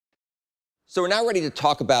So we're now ready to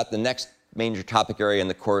talk about the next major topic area in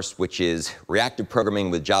the course, which is reactive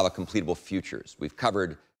programming with Java completable futures. We've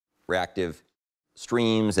covered reactive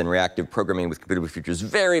streams and reactive programming with completable futures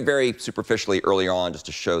very, very superficially earlier on, just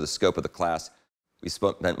to show the scope of the class. We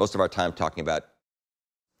spent most of our time talking about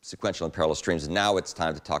sequential and parallel streams, and now it's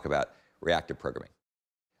time to talk about reactive programming.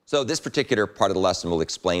 So this particular part of the lesson will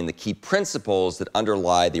explain the key principles that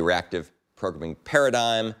underlie the reactive programming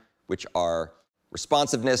paradigm, which are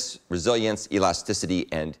responsiveness, resilience, elasticity,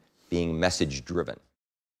 and being message-driven.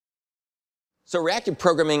 So reactive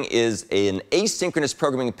programming is an asynchronous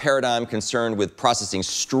programming paradigm concerned with processing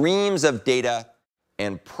streams of data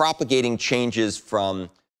and propagating changes from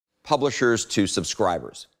publishers to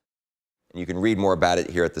subscribers. And you can read more about it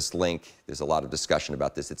here at this link. There's a lot of discussion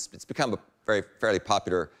about this. It's become a fairly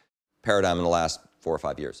popular paradigm in the last 4 or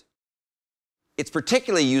 5 years. It's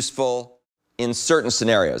particularly useful in certain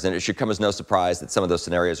scenarios, and it should come as no surprise that some of those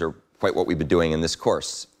scenarios are quite what we've been doing in this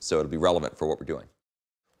course, so it'll be relevant for what we're doing.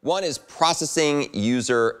 One is processing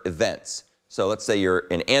user events. So let's say you're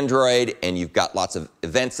in Android and you've got lots of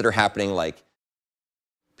events that are happening, like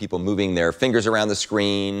people moving their fingers around the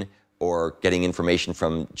screen or getting information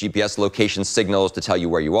from GPS location signals to tell you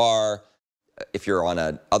where you are. If you're on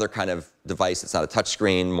another kind of device, it's not a touch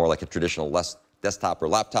screen, more like a traditional desktop or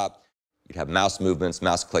laptop, you'd have mouse movements,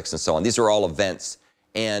 mouse clicks, and so on. These are all events.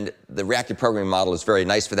 And the reactive programming model is very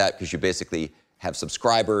nice for that, because you basically have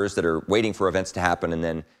subscribers that are waiting for events to happen, and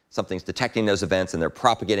then something's detecting those events, and they're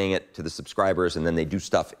propagating it to the subscribers, and then they do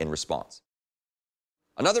stuff in response.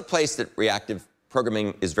 Another place that reactive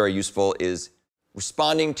programming is very useful is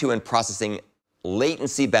responding to and processing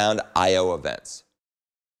latency-bound I/O events.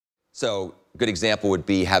 So a good example would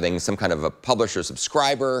be having some kind of a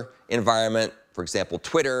publisher-subscriber environment. For example,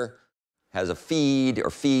 Twitter has a feed or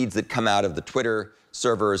feeds that come out of the Twitter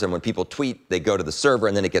servers, and when people tweet, they go to the server,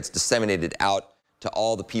 and then it gets disseminated out to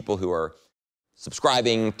all the people who are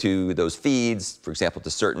subscribing to those feeds. For example, to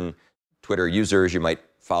certain Twitter users, you might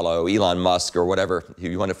follow Elon Musk or whatever who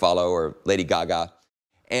you want to follow, or Lady Gaga.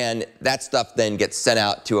 And that stuff then gets sent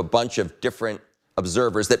out to a bunch of different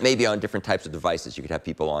observers that may be on different types of devices. You could have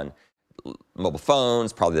people on mobile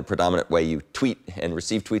phones, probably the predominant way you tweet and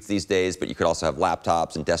receive tweets these days, but you could also have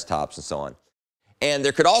laptops and desktops and so on. And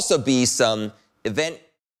there could also be some event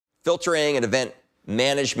filtering and event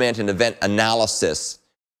management and event analysis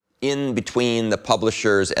in between the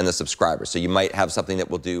publishers and the subscribers. So you might have something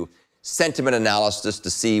that will do sentiment analysis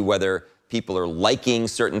to see whether people are liking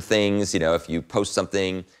certain things. You know, if you post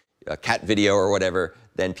something, a cat video or whatever,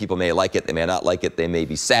 then people may like it, they may not like it, they may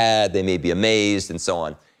be sad, they may be amazed, and so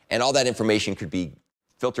on. And all that information could be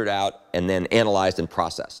filtered out and then analyzed and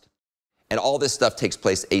processed. And all this stuff takes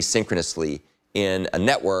place asynchronously in a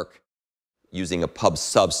network using a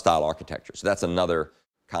pub-sub style architecture. So that's another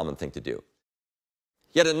common thing to do.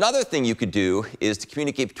 Yet another thing you could do is to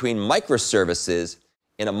communicate between microservices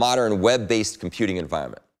in a modern web-based computing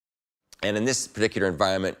environment. And in this particular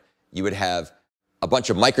environment, you would have a bunch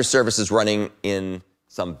of microservices running in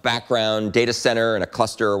some background data center in a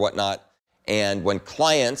cluster or whatnot. And when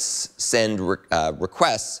clients send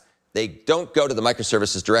requests, they don't go to the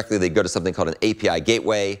microservices directly. They go to something called an API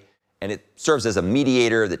gateway. And it serves as a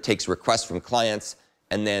mediator that takes requests from clients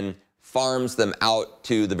and then farms them out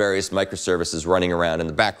to the various microservices running around in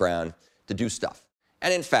the background to do stuff.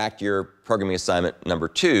 And in fact, your programming assignment number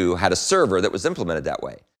 2 had a server that was implemented that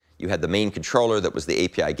way. You had the main controller that was the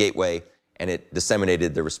API gateway, and it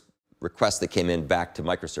disseminated the requests that came in back to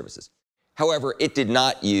microservices. However, it did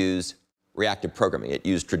not use reactive programming. It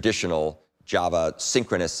used traditional Java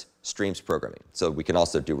synchronous streams programming. So we can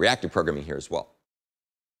also do reactive programming here as well.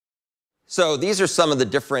 So these are some of the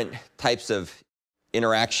different types of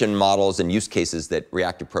interaction models and use cases that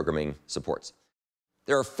reactive programming supports.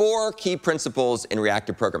 There are 4 key principles in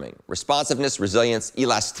reactive programming: responsiveness, resilience,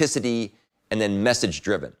 elasticity, and then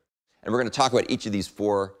message-driven. And we're going to talk about each of these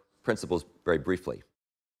 4 principles very briefly.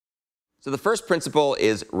 So the first principle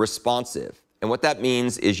is responsive. And what that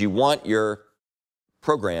means is you want your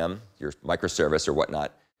program, your microservice or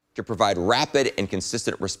whatnot, to provide rapid and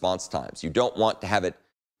consistent response times. You don't want to have it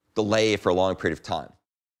delay for a long period of time.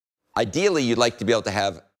 Ideally, you'd like to be able to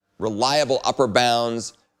have reliable upper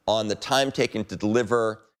bounds on the time taken to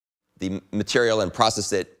deliver the material and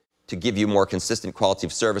process it to give you more consistent quality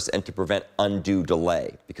of service and to prevent undue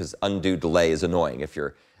delay, because undue delay is annoying. If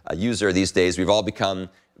you're a user these days, we've all become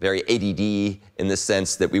very ADD in the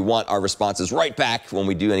sense that we want our responses right back when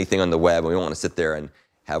we do anything on the web. We don't want to sit there and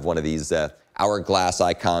have one of these hourglass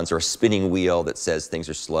icons or a spinning wheel that says things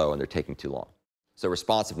are slow and they're taking too long. So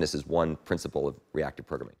responsiveness is one principle of reactive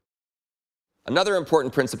programming. Another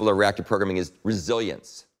important principle of reactive programming is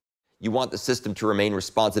resilience. you want the system to remain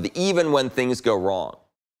responsive even when things go wrong.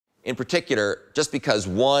 In particular, just because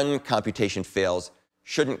one computation fails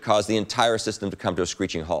shouldn't cause the entire system to come to a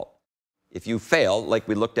screeching halt. If you fail, like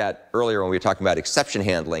we looked at earlier when we were talking about exception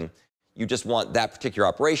handling, you just want that particular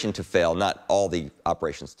operation to fail, not all the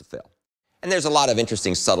operations to fail. And there's a lot of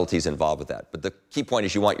interesting subtleties involved with that. But the key point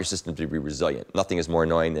is you want your system to be resilient. Nothing is more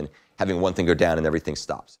annoying than having one thing go down and everything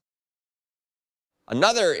stops.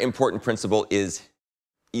 Another important principle is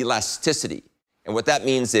elasticity. And what that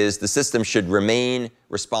means is the system should remain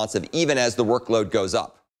responsive even as the workload goes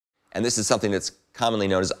up. And this is something that's commonly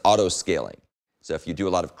known as auto-scaling. So if you do a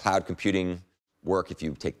lot of cloud computing work, if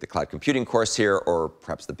you take the cloud computing course here or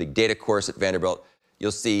perhaps the big data course at Vanderbilt,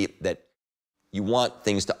 you'll see that you want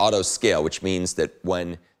things to auto-scale, which means that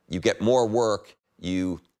when you get more work,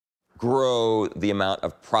 you grow the amount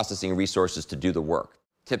of processing resources to do the work,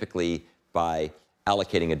 typically by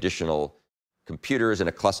allocating additional computers in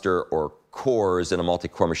a cluster or cores in a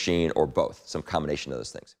multi-core machine or both, some combination of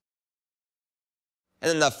those things. And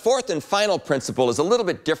then the fourth and final principle is a little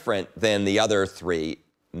bit different than the other three,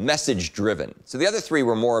 message-driven. So the other three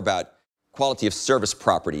were more about quality of service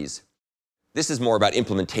properties. This is more about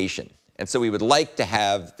implementation. And so we would like to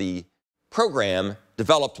have the program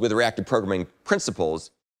developed with reactive programming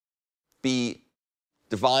principles be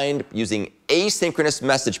defined using asynchronous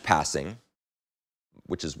message passing,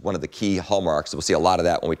 which is one of the key hallmarks. We'll see a lot of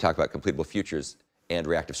that when we talk about completable futures and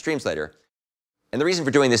reactive streams later. And the reason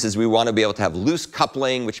for doing this is we want to be able to have loose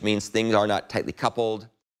coupling, which means things are not tightly coupled.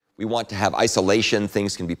 We want to have isolation.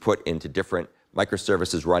 Things can be put into different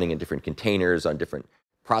microservices running in different containers on different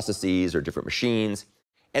processes or different machines.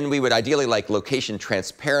 And we would ideally like location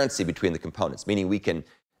transparency between the components, meaning we can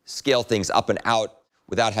scale things up and out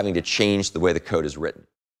without having to change the way the code is written.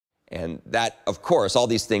 And that, of course, all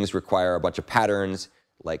these things require a bunch of patterns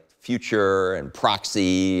like future and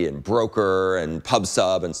proxy and broker and pub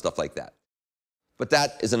sub and stuff like that. But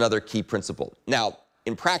that is another key principle. Now,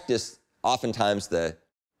 in practice, oftentimes the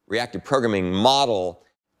reactive programming model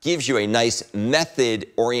gives you a nice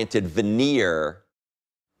method-oriented veneer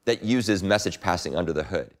that uses message passing under the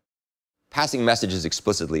hood. Passing messages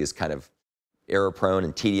explicitly is kind of error-prone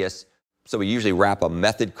and tedious, so we usually wrap a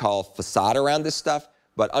method call facade around this stuff,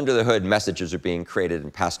 but under the hood, messages are being created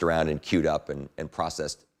and passed around and queued up and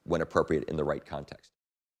processed when appropriate in the right context.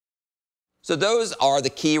 So those are the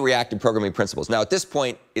key reactive programming principles. Now, at this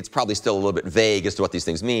point, it's probably still a little bit vague as to what these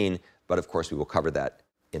things mean, but of course, we will cover that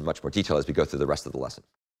in much more detail as we go through the rest of the lesson.